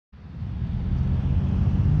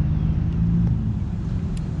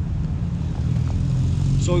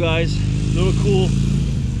So guys, a little cool.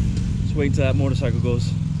 Let's wait till that motorcycle goes.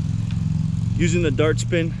 Using the dart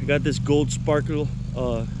spin, I got this gold sparkle,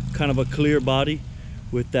 kind of a clear body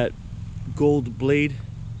with that gold blade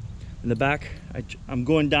in the back. I'm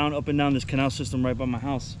going down, up and down this canal system right by my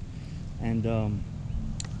house, and I'm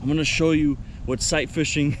gonna show you what sight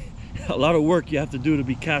fishing, a lot of work you have to do to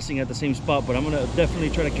be casting at the same spot, but I'm gonna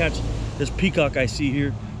definitely try to catch this peacock I see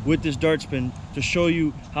here with this dart spin to show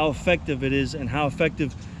you how effective it is and how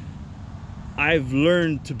effective I've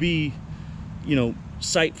learned to be, you know,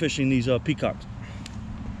 sight fishing these peacocks.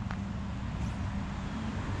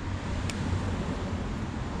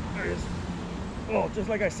 There it is. Oh, just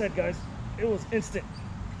like I said, guys, it was instant.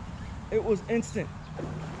 It was instant.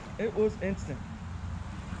 It was instant.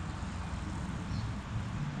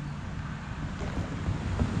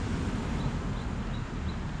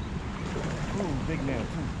 Ooh, big male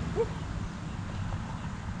too. Woo.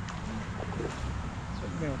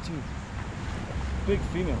 Big male too. Big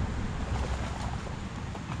female.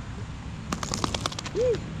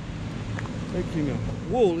 Woo. Big female.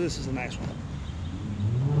 Whoa, this is a nice one.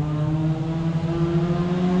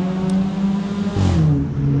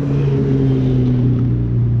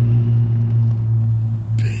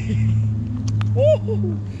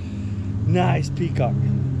 Nice peacock.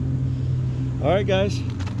 All right, guys,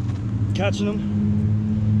 catching them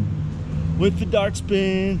with the dart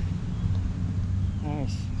spin.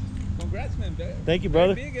 Nice. Congrats, man. Thank you,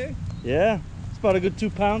 brother. Very big, eh? Yeah, it's about a good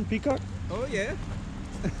 2-pound peacock. Oh yeah.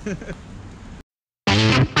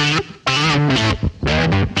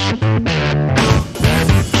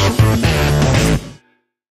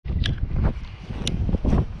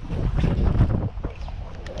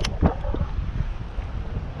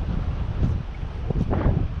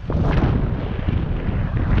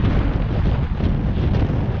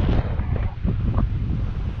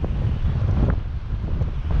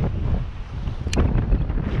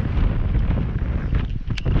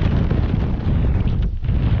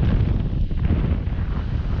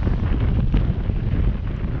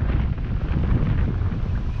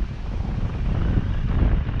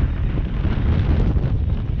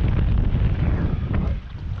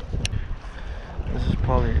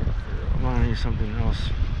 I'm gonna need something else.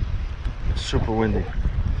 It's super windy.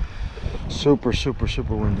 Super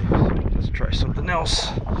windy. Let's try something else. I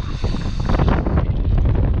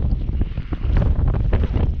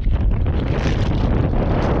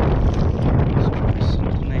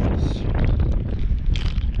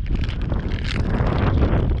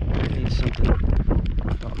need something a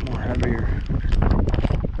lot more heavier,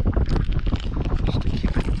 just to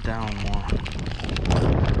keep it down more.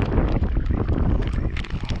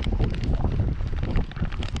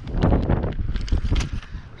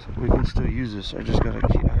 We can still use this. I just gotta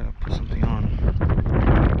put something on.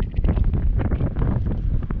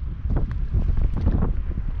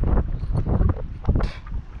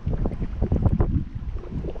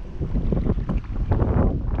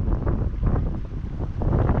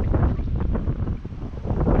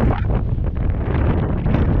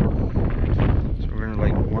 So we're gonna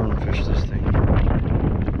like worm fish this thing.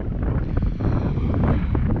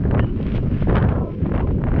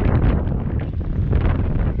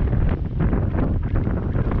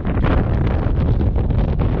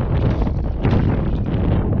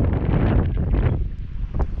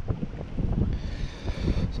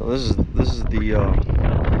 So this is the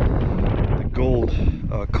gold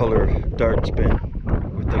color dart spin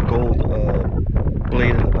with the gold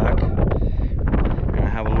blade in the back, and I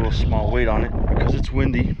have a little small weight on it because it's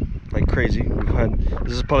windy like crazy.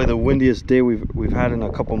 This is probably the windiest day we've had in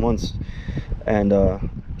a couple months, and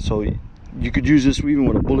so you could use this even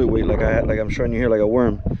with a bullet weight like I'm showing you here, like a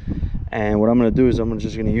worm. And what I'm going to do is I'm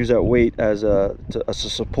just going to use that weight as a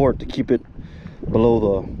support to keep it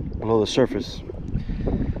below the surface.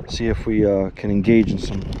 See if we can engage in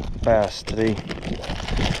some bass today.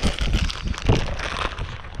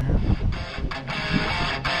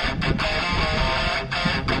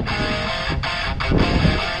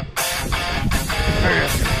 There it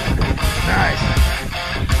is.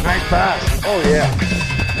 Nice bass. Oh yeah.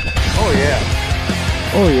 Oh yeah.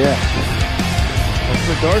 Oh yeah. That's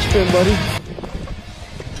the dart spin, buddy.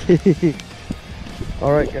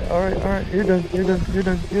 All right. You're done.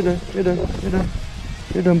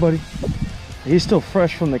 You're done, buddy. He's still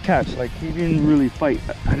fresh from the catch. Like, he didn't really fight.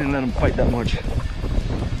 I didn't let him fight that much.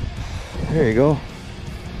 There you go.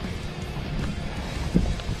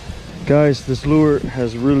 Guys, this lure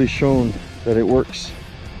has really shown that it works.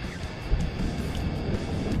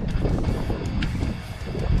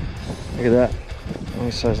 Look at that.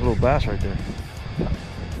 Nice sized little bass right there.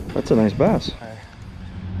 That's a nice bass.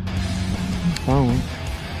 Found one.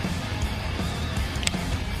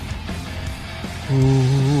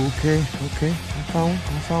 Okay, okay. I found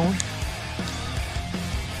one.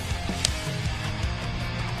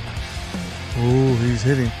 Oh, he's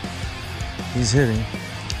hitting. He's hitting.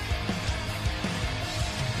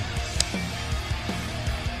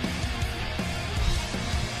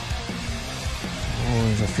 Oh,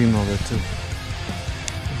 there's a female there too.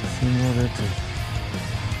 There's a female there too.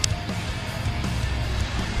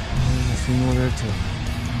 There's a female there too.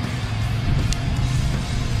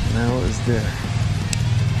 Male is there.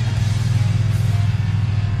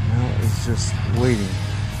 Male is just waiting.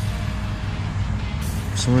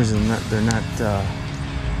 For some reason, they're not.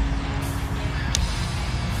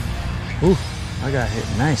 Ooh, I got hit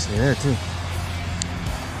nicely there too.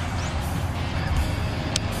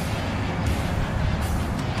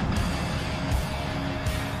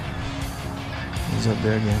 He's up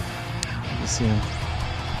there again. You can see him.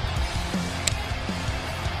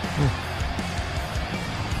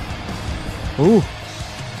 Ooh.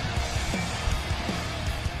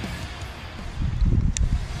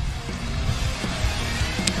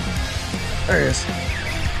 There he is.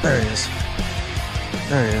 There he is.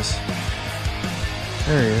 There he is.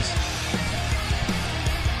 There he is.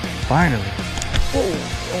 Finally. Oh,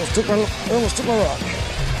 almost took my rod.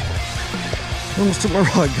 Almost took my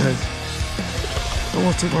rod, guys.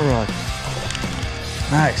 Almost took my rod.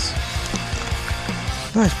 Nice.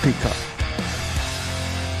 Nice peacock.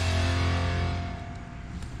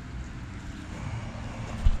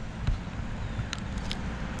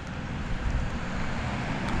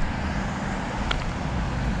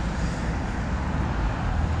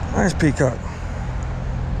 Nice peacock.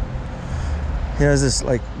 He has this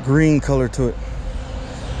like green color to it.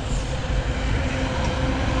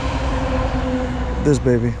 This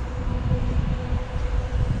baby.